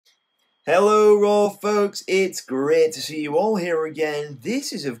Hello Raw folks, it's great to see you all here again.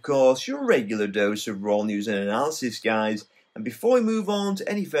 This is of course your regular dose of Raw news and analysis, guys. And before we move on to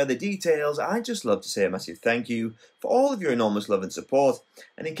any further details, I'd just love to say a massive thank you for all of your enormous love and support.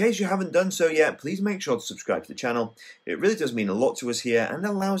 And in case you haven't done so yet, please make sure to subscribe to the channel. It really does mean a lot to us here and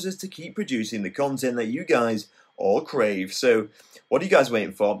allows us to keep producing the content that you guys all crave. So what are you guys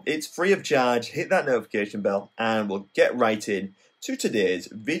waiting for? It's free of charge. Hit that notification bell and we'll get right in to today's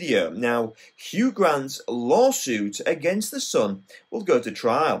video. Now, Hugh Grant's lawsuit against the Sun will go to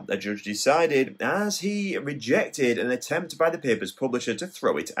trial. A judge decided as he rejected an attempt by the paper's publisher to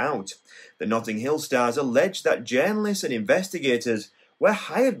throw it out. The Notting Hill stars alleged that journalists and investigators were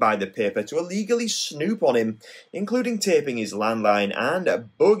hired by the paper to illegally snoop on him, including taping his landline and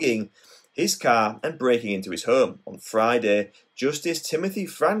bugging his car and breaking into his home. On Friday, Justice Timothy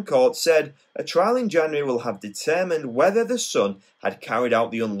Fancourt said a trial in January will have determined whether the Sun had carried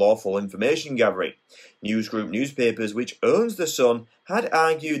out the unlawful information gathering. News Group newspapers, which owns the Sun, had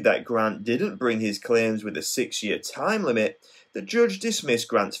argued that Grant didn't bring his claims with a 6-year time limit. The judge dismissed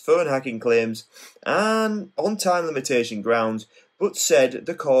Grant's phone hacking claims and on time limitation grounds, but said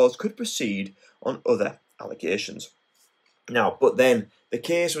the cause could proceed on other allegations. Now, but then, the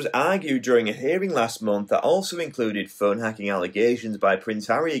case was argued during a hearing last month that also included phone hacking allegations by Prince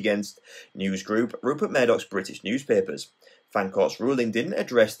Harry against News Group, Rupert Murdoch's British newspapers. Fancourt's ruling didn't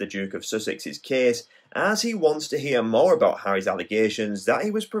address the Duke of Sussex's case, as he wants to hear more about Harry's allegations that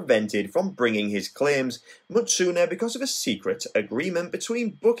he was prevented from bringing his claims much sooner because of a secret agreement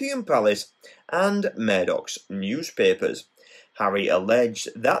between Buckingham Palace and Murdoch's newspapers. Harry alleged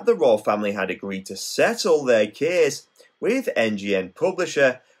that the royal family had agreed to settle their case with NGN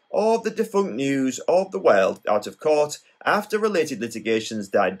publisher of the defunct News of the World out of court after related litigations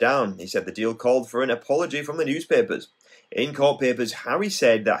died down. He said the deal called for an apology from the newspapers. In court papers, Harry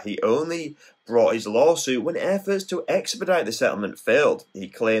said that he only brought his lawsuit when efforts to expedite the settlement failed. He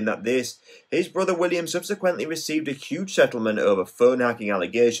claimed that his brother William subsequently received a huge settlement over phone hacking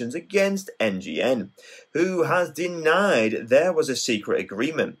allegations against NGN, who has denied there was a secret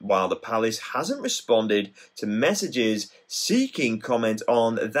agreement, while the palace hasn't responded to messages seeking comment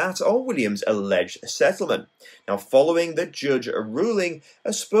on that or William's alleged settlement. Now, following the judge ruling, a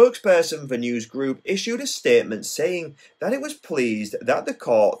spokesperson for News Group issued a statement saying that it was pleased that the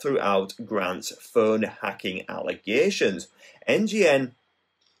court threw out Grant's phone hacking allegations. NGN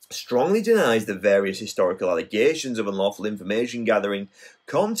strongly denies the various historical allegations of unlawful information gathering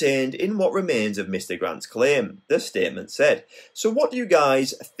contained in what remains of Mr. Grant's claim, the statement said. So what do you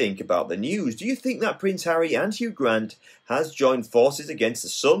guys think about the news? Do you think that Prince Harry and Hugh Grant has joined forces against the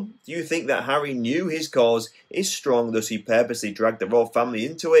Sun? Do you think that Harry knew his cause is strong, thus he purposely dragged the royal family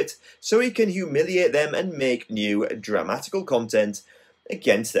into it so he can humiliate them and make new dramatical content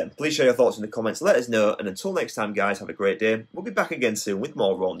against them? Please share your thoughts in the comments, let us know, and until next time guys, have a great day. We'll be back again soon with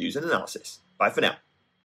more Raw news and analysis. Bye for now.